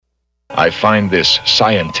I find this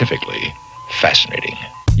scientifically fascinating.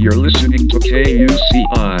 You're listening to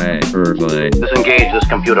KUCI Irvine. Disengage this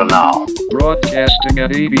computer now. Broadcasting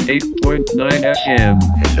at 88.9 FM.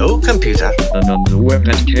 Hello, computer. And on the web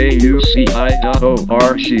at kuci.org.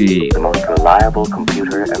 The most reliable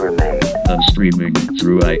computer ever made. And streaming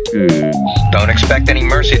through iTunes. Don't expect any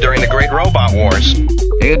mercy during the Great Robot Wars.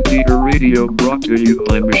 Anteater Radio brought to you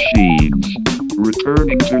by Machines.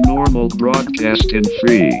 Returning to normal broadcast in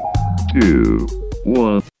 3, 2,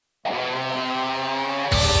 1.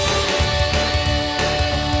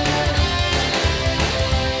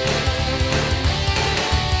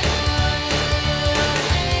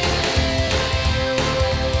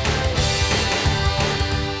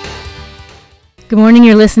 Good morning,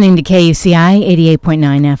 you're listening to KUCI 88.9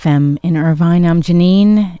 FM in Irvine. I'm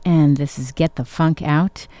Janine, and this is Get the Funk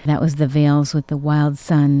Out. That was the Veils with the Wild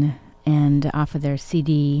Sun, and off of their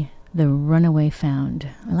CD, The Runaway Found.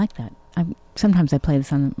 I like that. Sometimes I play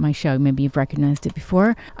this on my show. Maybe you've recognized it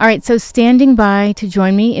before. All right, so standing by to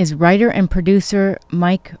join me is writer and producer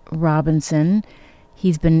Mike Robinson.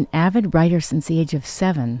 He's been an avid writer since the age of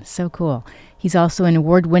 7. So cool. He's also an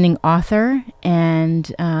award-winning author,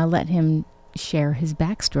 and let him share his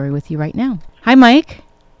backstory with you right now. Hi, Mike.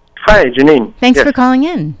 Hi, Janine. Thanks for calling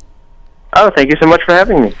in. Oh, thank you so much for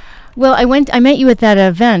having me. Well, I met you at that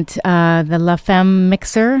event, the La Femme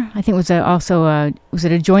Mixer. I think it was was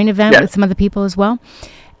it a joint event with some other people as well?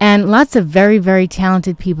 And lots of very, very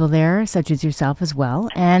talented people there, such as yourself as well.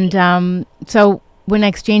 And so when I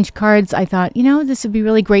exchanged cards, I thought, this would be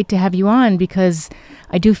really great to have you on because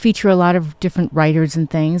I do feature a lot of different writers and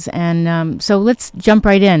things. And so let's jump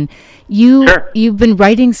right in. You've been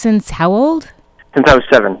writing since how old? Since I was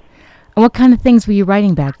 7. And what kind of things were you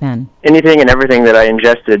writing back then? Anything and everything that I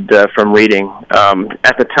ingested from reading.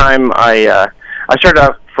 At the time, I started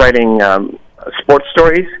out writing sports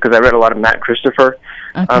stories because I read a lot of Matt Christopher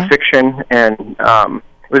fiction. And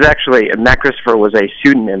it was actually, Matt Christopher was a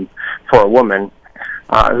pseudonym for a woman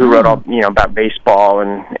who wrote all about baseball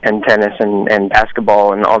and tennis and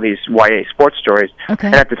basketball and all these YA sports stories. Okay.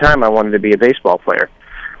 And at the time, I wanted to be a baseball player.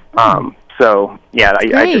 I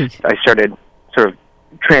started sort of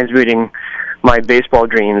transmuting my baseball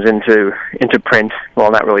dreams into print.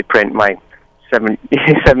 Well, not really print. My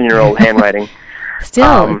 7-year-old handwriting.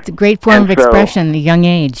 Still, it's a great form of expression at a young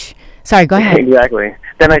age. Sorry, go ahead. Exactly.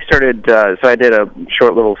 Then I started. So I did a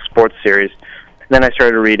short little sports series. Then I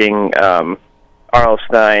started reading R.L.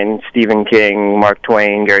 Stine, Stephen King, Mark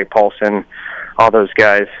Twain, Gary Paulson, all those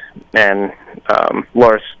guys, and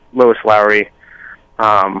Lois Lowry.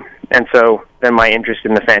 And so then my interest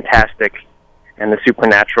in the fantastic and the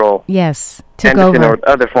supernatural took over.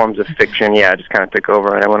 Other forms of fiction, just kind of took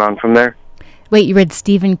over, and I went on from there. Wait, you read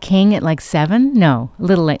Stephen King at like 7? No, a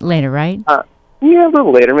little later, right? A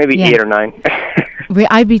little later, maybe 8 or 9.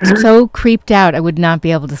 I'd be so creeped out, I would not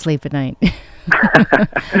be able to sleep at night.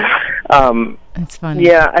 That's funny.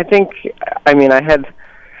 Yeah, I had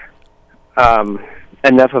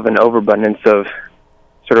enough of an overabundance of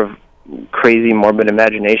sort of crazy, morbid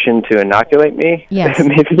imagination to inoculate me. Yes.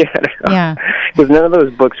 Maybe, I don't know. Yeah. Because none of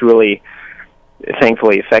those books really,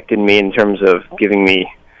 thankfully, affected me in terms of giving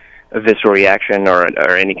me a visceral reaction or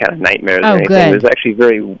any kind of nightmares or anything. Good. It was actually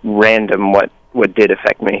very random what did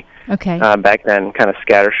affect me. Okay. Back then, kind of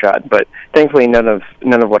scattershot. But thankfully, none of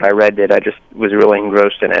what I read did. I just was really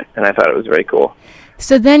engrossed in it, and I thought it was very cool.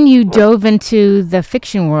 So then you dove into the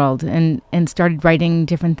fiction world and started writing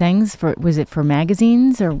different things. Was it for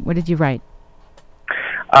magazines, or what did you write?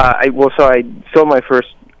 I sold my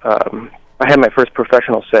first. I had my first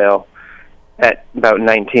professional sale at about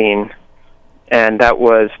 19, and that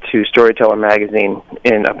was to Storyteller magazine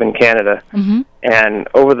up in Canada. Mm-hmm. And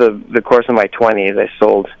over the course of my 20s, I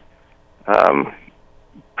sold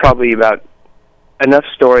probably about enough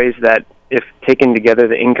stories that, if taken together,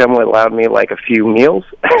 the income would allow me like a few meals.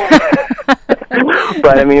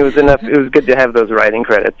 But I mean, it was enough. It was good to have those writing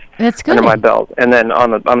credits under my belt. And then on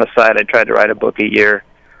the side, I tried to write a book a year,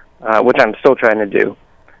 which I'm still trying to do,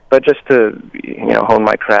 but just to hone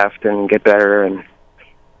my craft and get better. And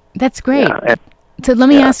that's great. So let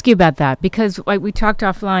me ask you about that, because like we talked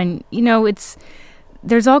offline.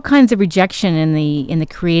 There's all kinds of rejection in the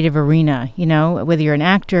creative arena. Whether you're an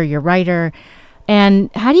actor, you're a writer. And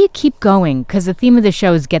how do you keep going? Because the theme of the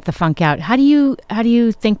show is Get the Funk Out. How do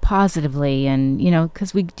you think positively? And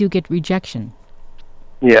because we do get rejection.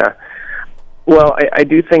 Yeah, well, I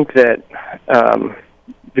do think that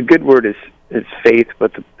the good word is faith,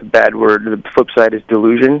 but the bad word, the flip side, is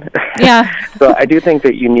delusion. Yeah. So I do think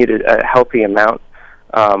that you need a healthy amount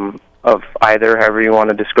of either, however you want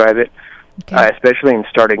to describe it. especially in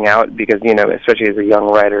starting out, because, especially as a young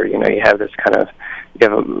writer, you have this you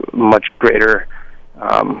have a much greater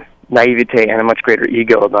naivete and a much greater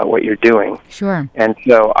ego about what you're doing. Sure. And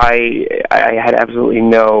so I had absolutely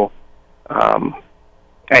no,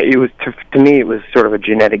 it was, to me, it was sort of a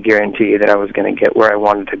genetic guarantee that I was going to get where I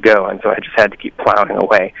wanted to go, and so I just had to keep plowing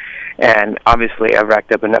away. And obviously, I've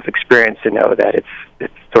racked up enough experience to know that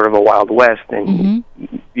it's sort of a Wild West, and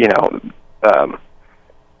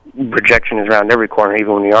rejection is around every corner,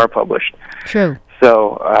 even when you are published. True.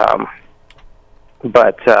 So,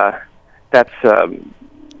 that's how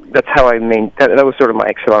I that was sort of my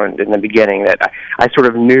accelerant in the beginning. That I sort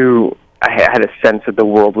of knew I had a sense that the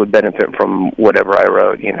world would benefit from whatever I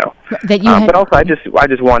wrote. That you but also I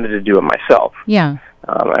just wanted to do it myself. Yeah.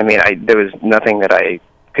 There was nothing that I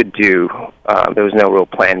could do. There was no real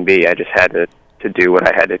plan B. I just had to do what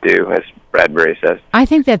I had to do, as Bradbury says. I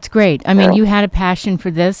think that's great. I mean, you had a passion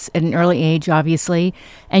for this at an early age, obviously,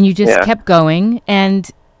 and you just kept going,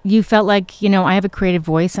 and you felt like, I have a creative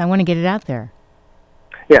voice. I want to get it out there.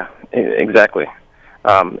 Yeah, exactly.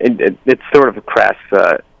 It's sort of a crass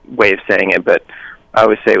way of saying it, but I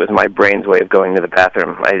always say it was my brain's way of going to the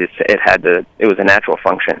bathroom. It was a natural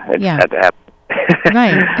function. It just had to happen.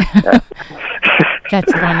 Right.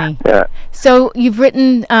 That's funny. Yeah. So you've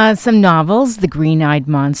written some novels, The Green-Eyed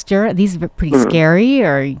Monster. These are pretty scary,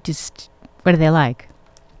 or just, what are they like?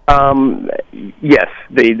 Yes.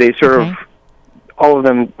 They sort of, all of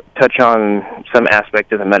them touch on some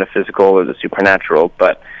aspect of the metaphysical or the supernatural,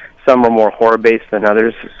 but some are more horror-based than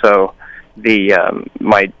others. So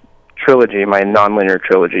my trilogy, my nonlinear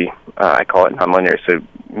trilogy, I call it nonlinear, so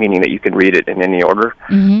meaning that you can read it in any order.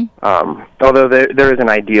 Mm-hmm. Although there is an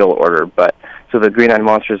ideal order, but so The Green-Eyed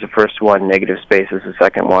Monster is the first one, Negative Space is the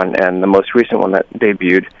second one, and the most recent one that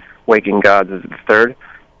debuted, Waking Gods, is the third.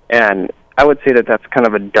 And I would say that that's kind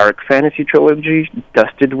of a dark fantasy trilogy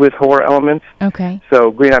dusted with horror elements. Okay.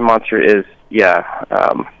 So Green-Eyed Monster is, it's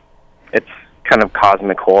kind of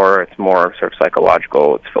cosmic horror. It's more sort of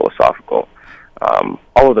psychological. It's philosophical.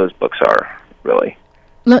 All of those books are, really.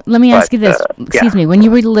 Let me ask you this. Excuse me. When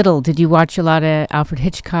you were little, did you watch a lot of Alfred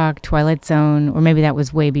Hitchcock, Twilight Zone, or maybe that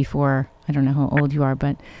was way before? I don't know how old you are,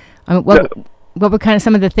 but what were kind of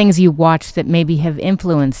some of the things you watched that maybe have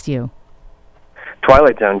influenced you?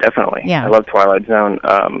 Twilight Zone, definitely. Yeah. I love Twilight Zone.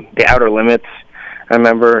 The Outer Limits, I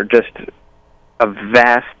remember just a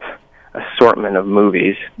vast assortment of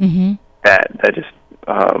movies that just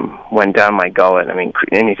went down my gullet. I mean,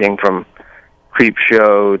 anything from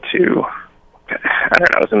Creepshow to, I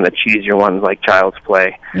don't know, some of the cheesier ones like Child's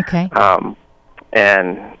Play. Okay.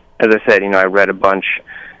 And as I said, I read a bunch,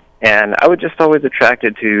 and I was just always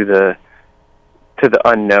attracted to the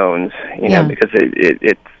unknowns, because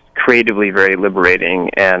it's creatively very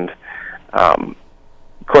liberating. And of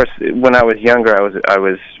course, when I was younger, I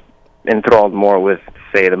was enthralled more with,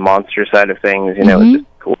 say, the monster side of things. It's just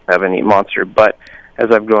cool to have a neat monster. But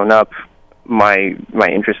as I've grown up, my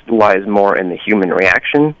interest lies more in the human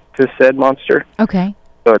reaction to said monster. Okay.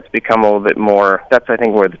 So it's become a little bit more. That's, I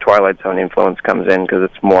think, where the Twilight Zone influence comes in, because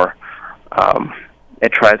it's more.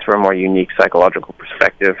 It tries for a more unique psychological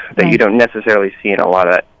perspective that you don't necessarily see in a lot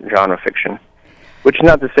of that genre fiction. Which is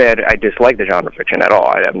not to say I dislike the genre fiction at all.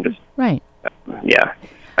 I'm just right.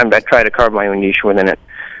 I try to carve my own niche within it.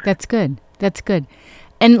 That's good. That's good.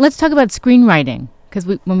 And let's talk about screenwriting, because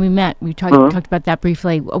when we met, we talked about that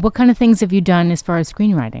briefly. What kind of things have you done as far as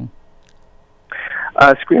screenwriting?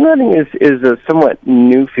 Screenwriting is a somewhat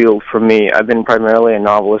new field for me. I've been primarily a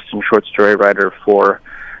novelist and short story writer for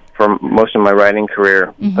most of my writing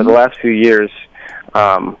career. For the last few years,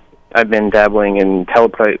 I've been dabbling in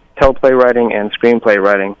teleplay writing and screenplay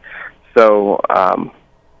writing. So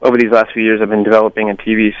over these last few years, I've been developing a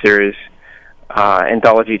TV series,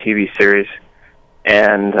 anthology TV series,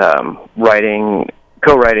 and co-writing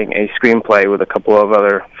a screenplay with a couple of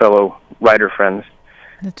other fellow writer friends.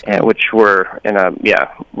 That's great. Which we're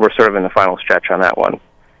sort of in the final stretch on that one.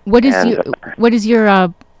 What is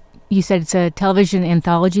your you said it's a television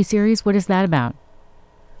anthology series. What is that about?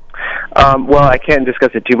 Well, I can't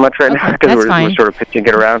discuss it too much right now because we're sort of pitching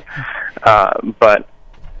it around. But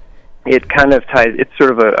it kind of ties. It's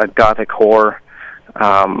sort of a gothic horror.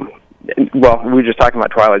 Well, we were just talking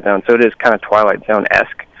about Twilight Zone, so it is kind of Twilight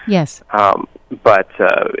Zone-esque. Yes. But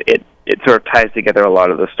it sort of ties together a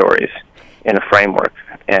lot of the stories in a framework,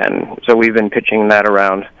 and so we've been pitching that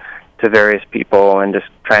around to various people and just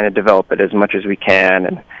trying to develop it as much as we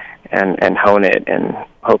can and hone it, and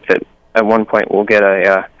hope that at one point we'll get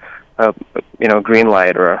a green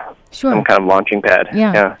light or some kind of launching pad.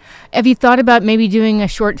 Yeah. Have you thought about maybe doing a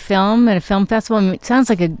short film at a film festival? I mean, it sounds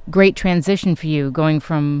like a great transition for you, going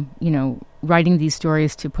from, writing these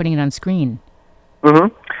stories to putting it on screen.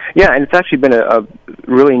 Mm-hmm. Yeah, and it's actually been a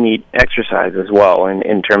really neat exercise as well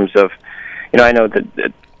in terms of, I know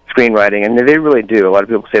that screenwriting, and they really do. A lot of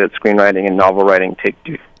people say that screenwriting and novel writing take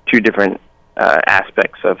two different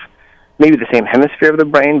aspects of maybe the same hemisphere of the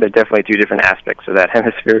brain, but definitely two different aspects of that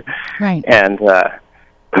hemisphere. Right. And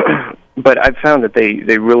but I've found that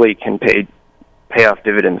they really can pay off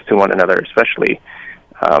dividends to one another, especially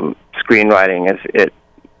screenwriting. As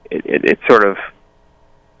it sort of,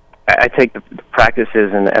 I take the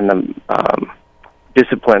practices and the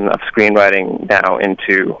discipline of screenwriting now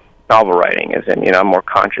into novel writing, as in, I'm more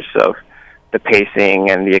conscious of the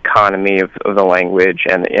pacing and the economy of the language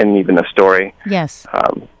and even the story. Yes.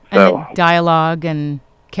 And the dialogue and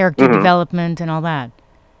character development and all that.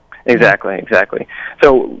 Exactly.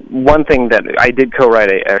 So one thing that I did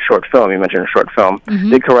co-write a short film, you mentioned a short film,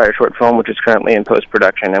 did co-write a short film which is currently in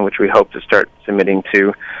post-production and which we hope to start submitting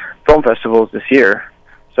to film festivals this year.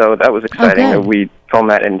 So that was exciting. Oh, we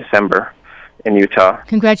filmed that in December in Utah.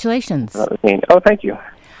 Congratulations. That was neat. Oh, thank you.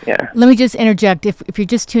 Yeah. Let me just interject. If you're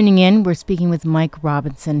just tuning in, we're speaking with Mike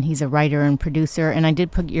Robinson. He's a writer and producer, and I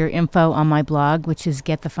did put your info on my blog, which is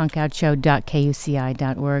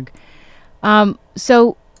getthefunkoutshow.kuci.org.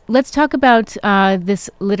 So let's talk about this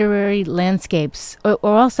literary landscapes, or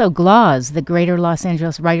also GLAWS, the Greater Los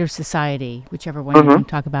Angeles Writers Society, whichever one you want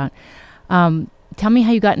to talk about. Tell me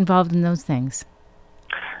how you got involved in those things.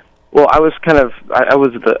 Well, I was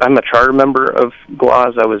I'm a charter member of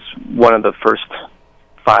GLAWS. I was one of the first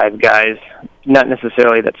 5 guys, not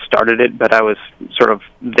necessarily that started it, but I was sort of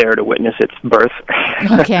there to witness its birth.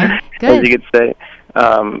 Okay, good. As you could say.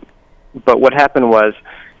 But what happened was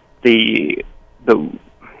the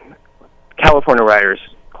California Writers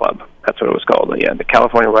Club, that's what it was called, the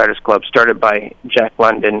California Writers Club, started by Jack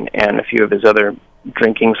London and a few of his other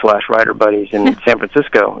drinking/writer buddies in San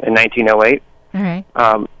Francisco in 1908. All right.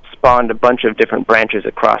 Spawned a bunch of different branches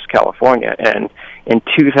across California, and in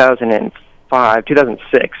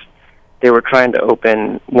 2006, they were trying to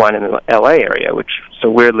open one in the LA area, which,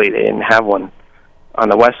 so weirdly, they didn't have one on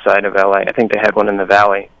the west side of LA. I think they had one in the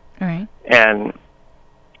valley. All right. And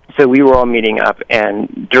so we were all meeting up,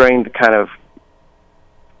 and during the kind of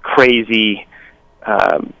crazy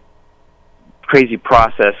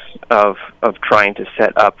process of trying to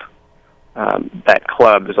set up that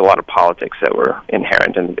club, there's a lot of politics that were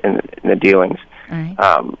inherent in the dealings. All right.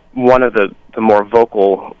 One of the more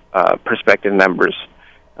vocal prospective members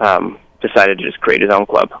decided to just create his own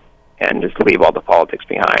club and just leave all the politics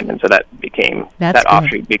behind, and so that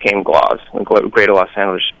offshoot became GLAWS, the Greater Los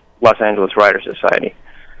Angeles Writers Society.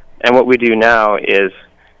 And what we do now is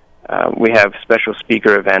we have special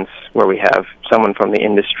speaker events where we have someone from the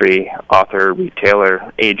industry, author,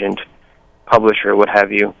 retailer, agent, publisher, what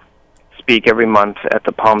have you, speak every month at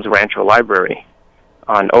the Palms Rancho Library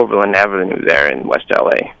on Overland Avenue there in West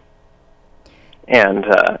LA. And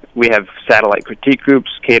we have satellite critique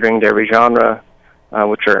groups catering to every genre,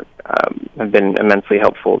 which have been immensely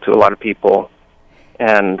helpful to a lot of people.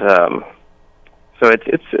 And so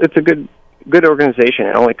it's a good organization.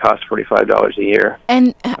 It only costs $45 a year.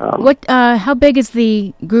 And how big is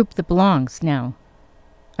the group that belongs now?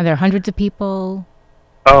 Are there hundreds of people?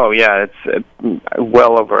 Oh yeah, it's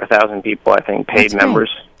well over 1,000 people, I think, paid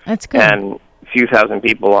members. That's good. And a few thousand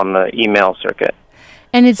people on the email circuit.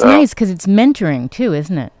 And it's nice because it's mentoring too,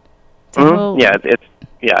 isn't it? It's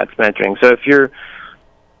mentoring. So if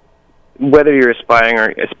whether you're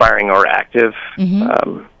aspiring or active,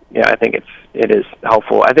 I think it is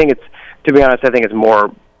helpful. I think to be honest, I think it's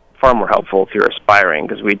far more helpful if you're aspiring,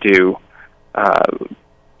 because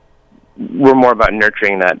we're more about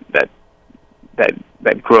nurturing that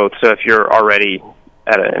growth. So if you're already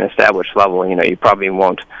at an established level, you probably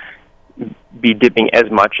won't be dipping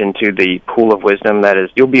as much into the pool of wisdom. That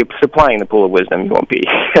is, you'll be supplying the pool of wisdom. You won't be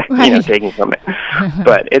taking from it.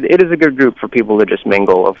 But it is a good group for people to just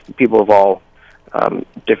mingle, of people of all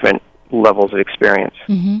different levels of experience.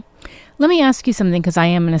 Mm-hmm. Let me ask you something, because I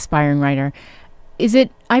am an aspiring writer.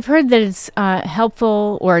 I've heard that it's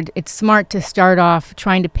helpful, or it's smart to start off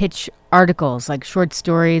trying to pitch articles, like short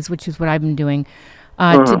stories, which is what I've been doing,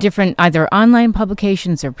 to different either online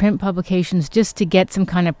publications or print publications, just to get some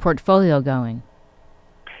kind of portfolio going.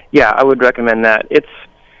 Yeah, I would recommend that.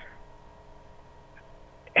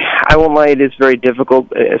 I won't lie, it is very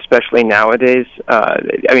difficult, especially nowadays.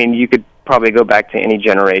 You could probably go back to any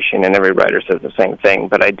generation, and every writer says the same thing,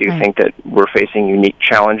 but I do think that we're facing unique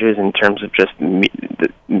challenges in terms of just the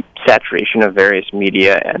saturation of various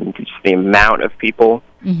media and just the amount of people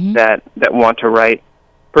that want to write.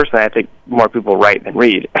 Personally, I think more people write than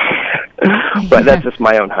read, but that's just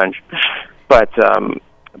my own hunch. But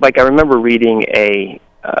like I remember reading an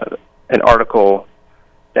article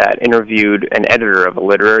that interviewed an editor of a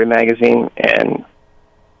literary magazine, and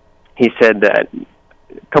he said that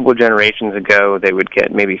a couple of generations ago they would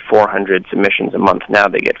get maybe 400 submissions a month. Now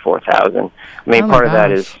they get 4,000. I mean, part of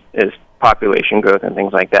that is population growth and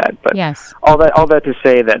things like that. But all that to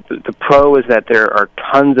say that the pro is that there are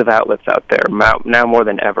tons of outlets out there now more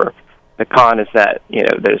than ever. The con is that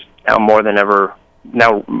there's now more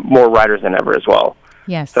writers than ever as well.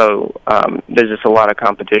 Yes. So there's just a lot of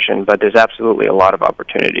competition, but there's absolutely a lot of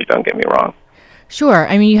opportunity. Don't get me wrong. Sure.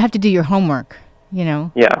 I mean, you have to do your homework,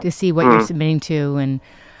 to see what you're submitting to, and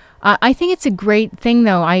I think it's a great thing,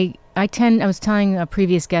 though. I was telling a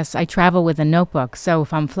previous guest, I travel with a notebook. So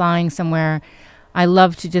if I'm flying somewhere, I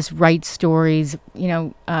love to just write stories,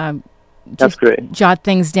 That's great. Jot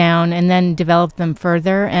things down and then develop them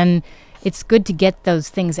further. And it's good to get those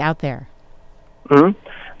things out there. Mm-hmm.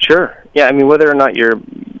 Sure. Yeah, I mean, whether or not you're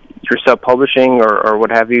self-publishing or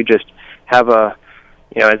what have you, just have as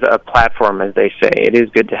a platform, as they say. It is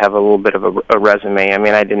good to have a little bit of a resume. I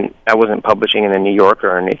mean, I wasn't publishing in the New Yorker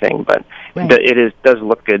or anything, but it does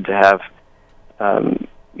look good to have,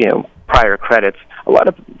 prior credits. A lot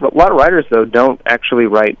of writers, though, don't actually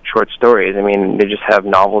write short stories. I mean, they just have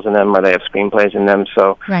novels in them or they have screenplays in them.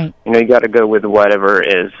 So, you got to go with whatever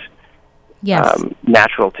is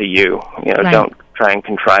natural to you. Don't try and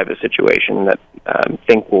contrive a situation that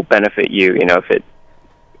think will benefit you.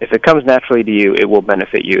 If it comes naturally to you, it will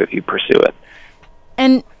benefit you if you pursue it.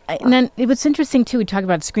 And then what's interesting, too, we talk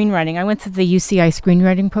about screenwriting. I went to the UCI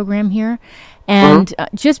screenwriting program here, and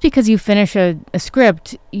just because you finish a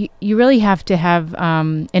script, you really have to have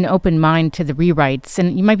an open mind to the rewrites.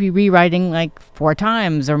 And you might be rewriting like 4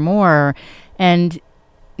 times or more, and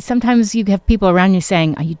sometimes you have people around you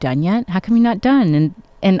saying, "Are you done yet? How come you're not done?"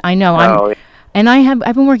 And I know I've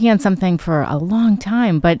been working on something for a long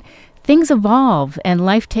time, but things evolve and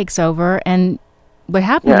life takes over, and what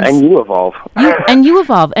happens? Yeah, and you evolve. You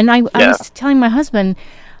evolve. And I was telling my husband,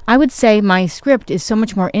 I would say my script is so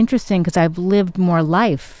much more interesting because I've lived more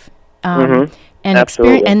life and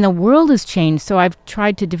experience, and the world has changed. So I've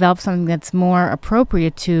tried to develop something that's more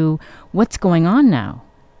appropriate to what's going on now.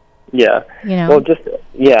 Yeah. Well, as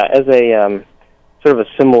a sort of a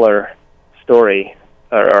similar story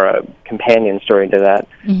or a companion story to that,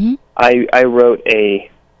 I wrote the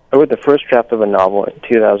first draft of a novel in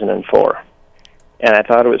 2004, and I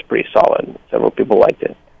thought it was pretty solid. Several people liked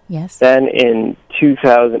it. Yes. Then in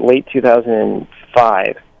late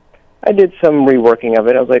 2005, I did some reworking of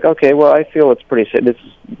it. I was like, okay, well, I feel it's pretty. This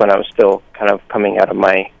is when I was still kind of coming out of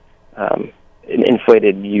my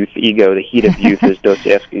inflated youth ego, the heat of youth, as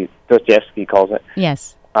Dostoevsky calls it.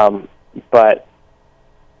 Yes. So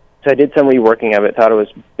I did some reworking of it, thought it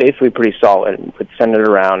was basically pretty solid, would send it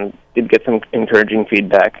around, did get some encouraging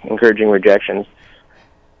feedback, encouraging rejections.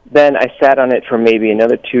 Then I sat on it for maybe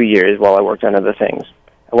another 2 years while I worked on other things.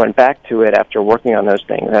 I went back to it after working on those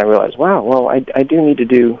things, and I realized, wow, well, I do need to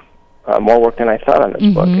do more work than I thought on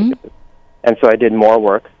this book. And so I did more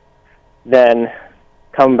work. Then,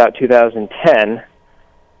 come about 2010,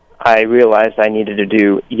 I realized I needed to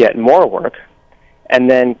do yet more work. And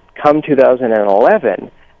then, come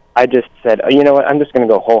 2011, I just said, you know what, I'm just going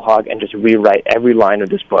to go whole hog and just rewrite every line of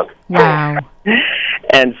this book. Wow.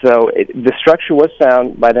 And so the structure was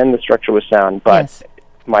sound. By then the structure was sound, but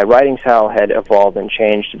my writing style had evolved and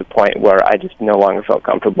changed to the point where I just no longer felt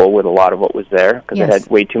comfortable with a lot of what was there because it had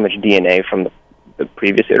way too much DNA from the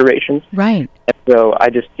previous iterations. Right. And so I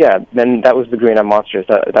just, then that was the Green Eye Monsters.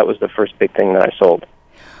 That was the first big thing that I sold.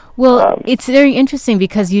 Well, it's very interesting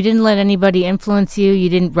because you didn't let anybody influence you. You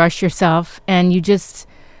didn't rush yourself, and you just,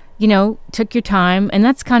 took your time. And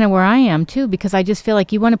that's kind of where I am, too, because I just feel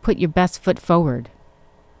like you want to put your best foot forward.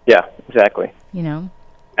 Yeah, exactly.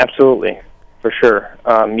 Absolutely, for sure.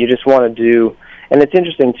 You just want to do, and it's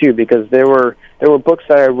interesting, too, because there were books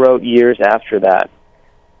that I wrote years after that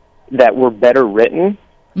were better written,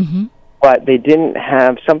 but they didn't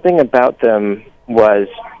have, something about them was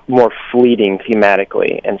more fleeting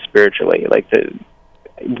thematically and spiritually. Like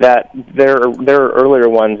there are earlier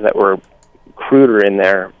ones that were cruder in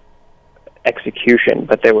their execution,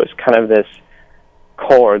 but there was kind of this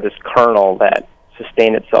core, this kernel that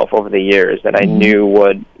sustained itself over the years that I knew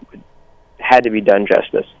had to be done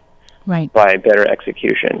justice by better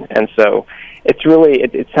execution. And so it's really,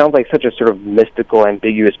 it sounds like such a sort of mystical,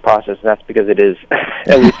 ambiguous process, and that's because it is,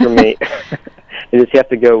 at least for me. You have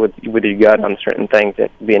to go with your gut on certain things. It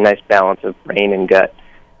has to be a nice balance of brain and gut.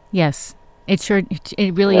 Yes. It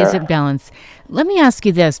really is a balance. Let me ask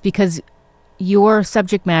you this, because your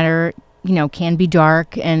subject matter, can be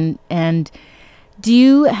dark, and do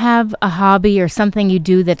you have a hobby or something you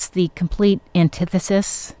do that's the complete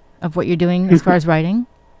antithesis of what you're doing as far as writing?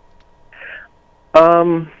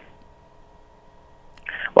 Well,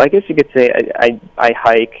 I guess you could say I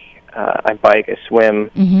hike, I bike, I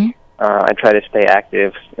swim. Mm-hmm. I try to stay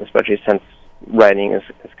active, especially since writing is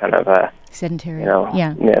kind of a sedentary,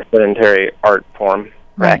 sedentary art form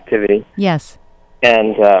or activity. Yes.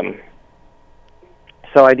 And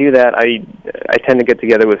so I do that. I tend to get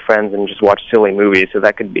together with friends and just watch silly movies, so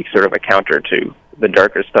that could be sort of a counter to the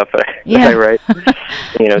darker stuff that I write.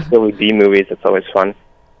 Silly B movies. It's always fun.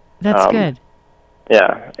 That's good.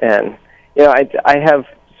 Yeah, and I have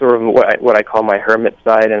sort of what I call my hermit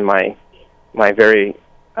side and my very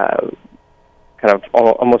kind of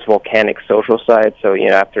almost volcanic social side. So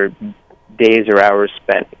after days or hours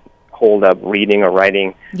spent holed up reading or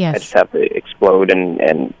writing, I just have to explode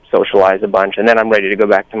and socialize a bunch, and then I'm ready to go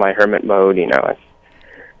back to my hermit mode. It's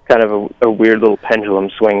kind of a weird little pendulum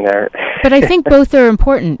swing there. But I think both are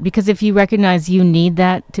important, because if you recognize you need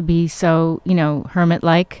that to be so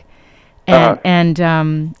hermit-like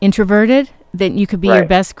and introverted, then you could be your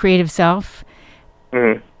best creative self.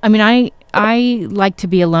 Mm-hmm. I mean, I like to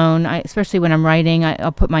be alone, especially when I'm writing.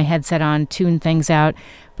 I'll put my headset on, tune things out.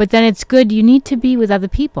 But then it's good. You need to be with other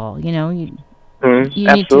people, You need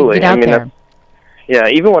to get out there. Yeah,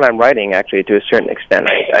 even when I'm writing, actually, to a certain extent,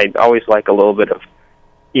 I always like a little bit of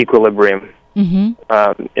equilibrium on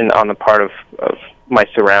the part of my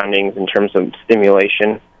surroundings in terms of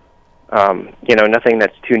stimulation. Nothing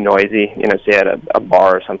that's too noisy, say at a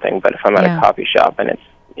bar or something. But if I'm at a coffee shop and it's,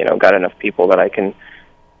 got enough people that I can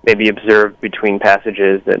maybe observe between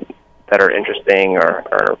passages that are interesting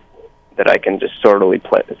or that I can just subtly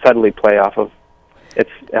play off of, it's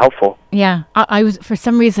helpful. Yeah. I was, for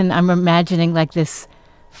some reason, I'm imagining like this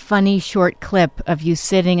funny short clip of you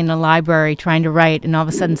sitting in a library trying to write, and all of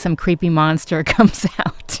a sudden some creepy monster comes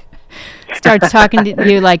out, starts talking to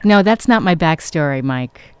you like, no, that's not my backstory,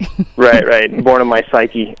 Mike. Right. Born in my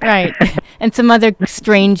psyche. Right. And some other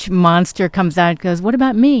strange monster comes out and goes, what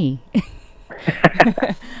about me?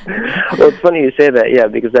 Well, it's funny you say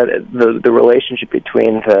that, because the relationship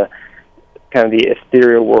between the kind of the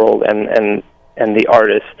ethereal world and the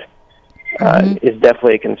artist is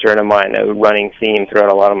definitely a concern of mine, a running theme throughout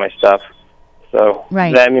a lot of my stuff. So,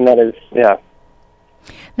 that is,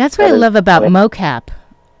 That's what I love about mocap.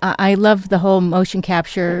 I love the whole motion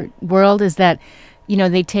capture world, is that,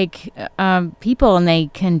 they take people and they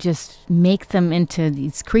can just make them into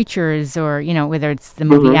these creatures, or, whether it's the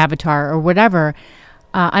movie Avatar or whatever.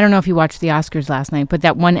 I don't know if you watched the Oscars last night, but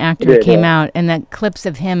that one actor came out, and that clips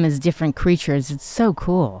of him as different creatures. It's so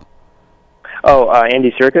cool. Oh,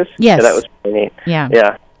 Andy Serkis? Yes. Yeah, that was pretty neat. Yeah.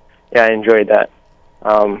 Yeah, I enjoyed that.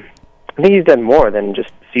 I think he's done more than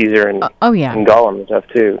just Caesar and Gollum and stuff,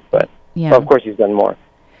 too. But, well, of course he's done more.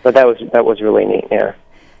 But that was really neat, yeah.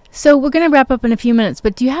 So we're going to wrap up in a few minutes,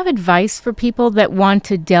 but do you have advice for people that want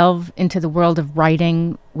to delve into the world of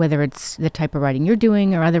writing, whether it's the type of writing you're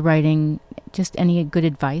doing or other writing, just any good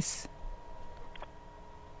advice?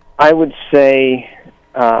 I would say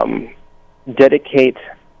dedicate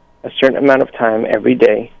a certain amount of time every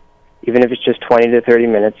day, even if it's just 20 to 30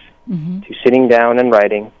 minutes, to sitting down and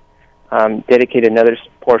writing. Dedicate another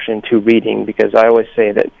portion to reading, because I always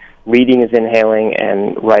say that reading is inhaling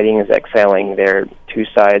and writing is exhaling. They're two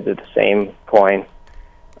sides of the same coin.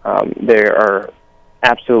 There are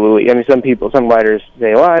absolutely, some writers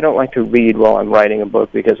say, well, I don't like to read while I'm writing a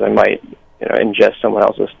book because I might, ingest someone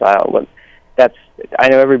else's style. But I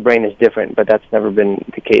know every brain is different, but that's never been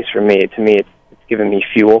the case for me. To me, it's given me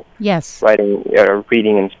fuel. Yes.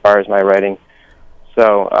 Reading inspires my writing.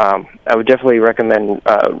 So I would definitely recommend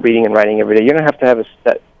reading and writing every day. You don't have to have a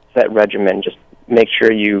set regimen. Just make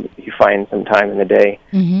sure you find some time in the day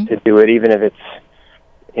to do it, even if it's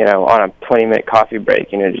on a 20-minute coffee break.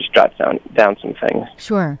 Just jot down some things.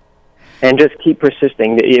 Sure. And just keep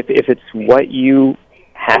persisting. If it's what you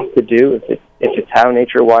have to do, if it's how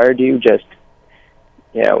nature wired you, just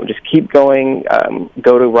keep going.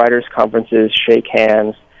 Go to writers' conferences, shake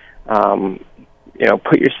hands.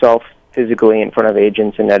 Put yourself physically in front of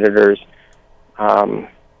agents and editors,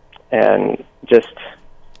 and just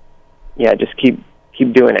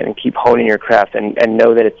keep doing it and keep honing your craft, and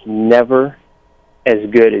know that it's never as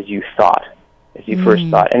good as you thought, as you first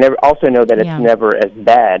thought, and also know that it's never as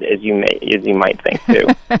bad as you might think too.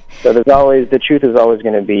 So the truth is always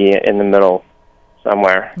going to be in the middle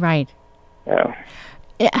somewhere. Right. Yeah.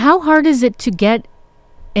 How hard is it to get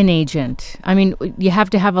an agent? I mean, you have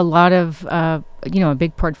to have a lot of a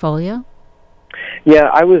big portfolio. Yeah,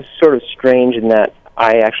 I was sort of strange in that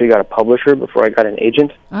I actually got a publisher before I got an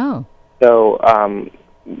agent. Oh. So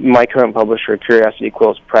my current publisher, Curiosity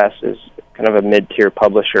Quills Press, is kind of a mid-tier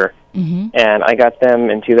publisher. Mm-hmm. And I got them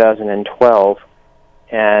in 2012,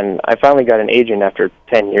 and I finally got an agent after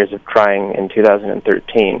 10 years of trying in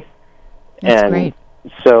 2013. That's and great.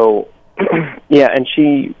 So, yeah, and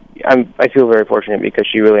I feel very fortunate because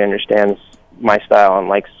she really understands my style and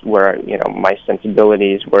likes where, my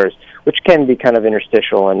sensibilities, which can be kind of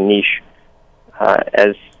interstitial and niche,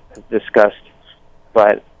 as discussed.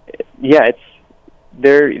 But, yeah, I've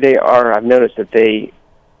noticed that they,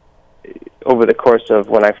 over the course of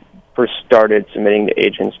when I first started submitting to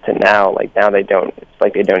agents to now, they don't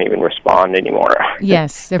even respond anymore.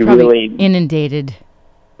 Yes, they're probably really inundated.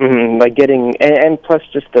 Mm-hmm, getting, and plus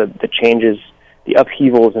just the changes, the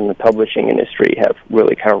upheavals in the publishing industry have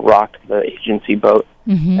really kind of rocked the agency boat.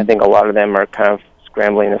 Mm-hmm. I think a lot of them are kind of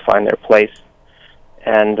scrambling to find their place.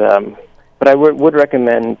 And but I would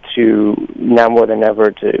recommend to, now more than ever,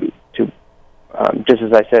 to just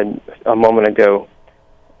as I said a moment ago,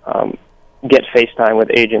 get FaceTime with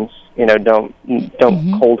agents. Don't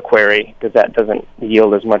Mm-hmm. cold query, because that doesn't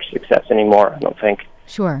yield as much success anymore, I don't think.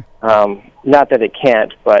 Sure. Not that it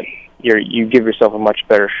can't, but you give yourself a much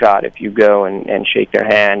better shot if you go and shake their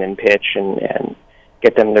hand and pitch and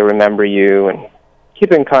get them to remember you, and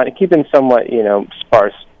keep in somewhat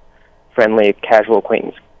sparse, friendly, casual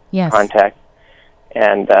acquaintance contact,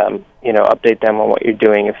 and update them on what you're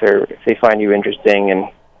doing if they find you interesting. And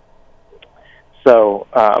so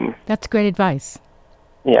that's great advice.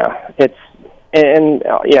 Yeah, it's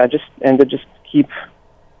just keep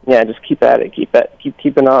at it, keep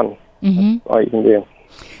keeping on. Mm-hmm. That's all you can do.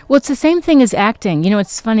 Well, it's the same thing as acting.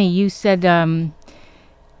 It's funny. You said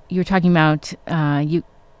you were talking about you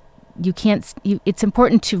can't. It's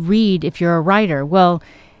important to read if you're a writer. Well,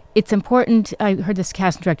 it's important. I heard this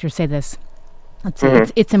casting director say this.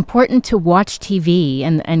 It's important to watch TV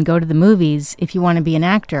and go to the movies if you want to be an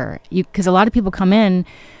actor. Because a lot of people come in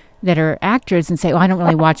that are actors and say, "Oh, I don't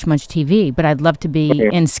really watch much TV, but I'd love to be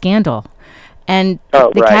in Scandal." And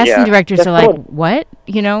the casting directors are like, "What?"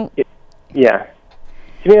 Yeah.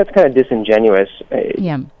 To me, that's kind of disingenuous.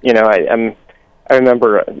 Yeah. I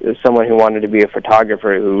remember someone who wanted to be a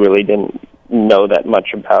photographer who really didn't know that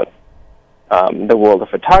much about the world of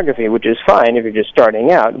photography, which is fine if you're just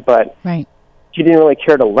starting out, but she didn't really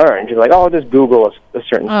care to learn. She's like, I'll just Google a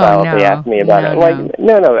certain style if they ask me about it.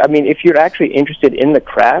 No. I mean, if you're actually interested in the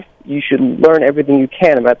craft, you should learn everything you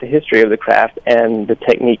can about the history of the craft and the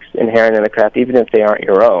techniques inherent in the craft, even if they aren't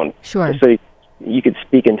your own. Sure. So you could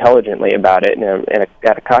speak intelligently about it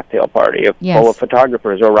at a cocktail party full of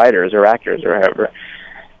photographers or writers or actors or whatever.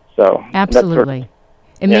 So absolutely.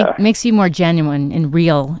 It makes you more genuine and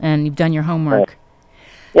real, and you've done your homework. Right.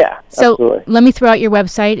 Yeah, so absolutely. Let me throw out your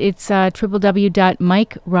website. It's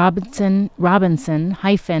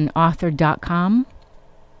www.mikerobinson-author.com.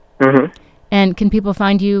 Mm-hmm. And can people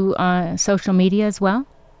find you on social media as well?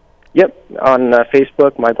 Yep, on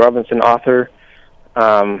Facebook, Mike Robinson Author,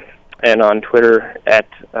 and on Twitter at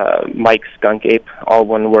Mike Skunk Ape, all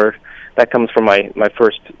one word. That comes from my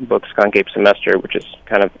first book, Skunk Ape Semester, which is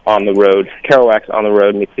kind of on the road. Kerouac's On the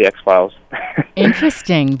Road meets the X-Files.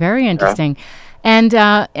 Interesting, very interesting. And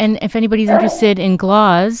if anybody's interested in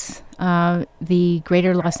GLAWS, the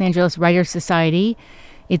Greater Los Angeles Writers Society,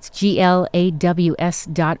 it's glaws.org.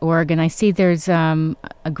 And I see there's a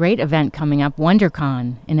great event coming up,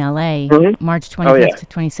 WonderCon in L.A., March 25th to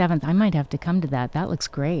 27th. I might have to come to that. That looks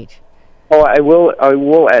great. Oh, I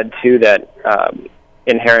will add, too, that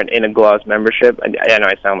inherent in a GLAWS membership, I know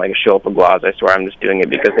I sound like a shill for GLAWS. I swear I'm just doing it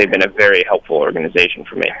because they've been a very helpful organization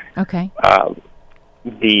for me. Okay.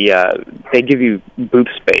 They give you booth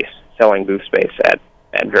space, selling booth space at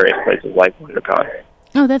various places like WonderCon.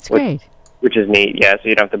 Oh, that's great. Which is neat, yeah, so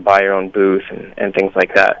you don't have to buy your own booth and things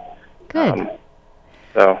like that. Good.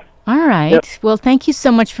 All right. Yep. Well, thank you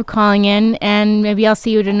so much for calling in, and maybe I'll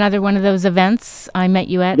see you at another one of those events I met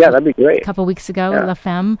you at that'd be great. A couple weeks ago at La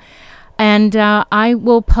Femme. And I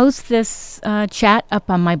will post this chat up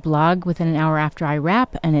on my blog within an hour after I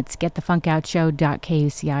wrap, and it's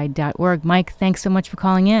getthefunkoutshow.kuci.org. Mike, thanks so much for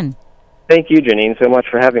calling in. Thank you, Janine, so much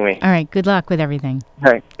for having me. All right, good luck with everything.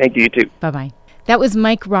 All right, thank you, you too. Bye-bye. That was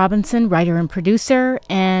Mike Robinson, writer and producer.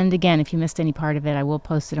 And again, if you missed any part of it, I will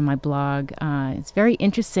post it on my blog. It's very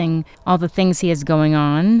interesting, all the things he has going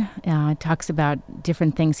on. It talks about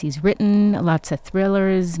different things he's written, lots of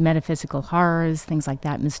thrillers, metaphysical horrors, things like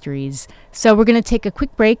that, mysteries. So we're going to take a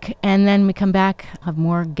quick break, and then we come back, have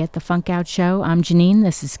more Get the Funk Out Show. I'm Janine.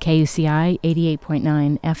 This is KUCI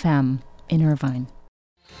 88.9 FM in Irvine.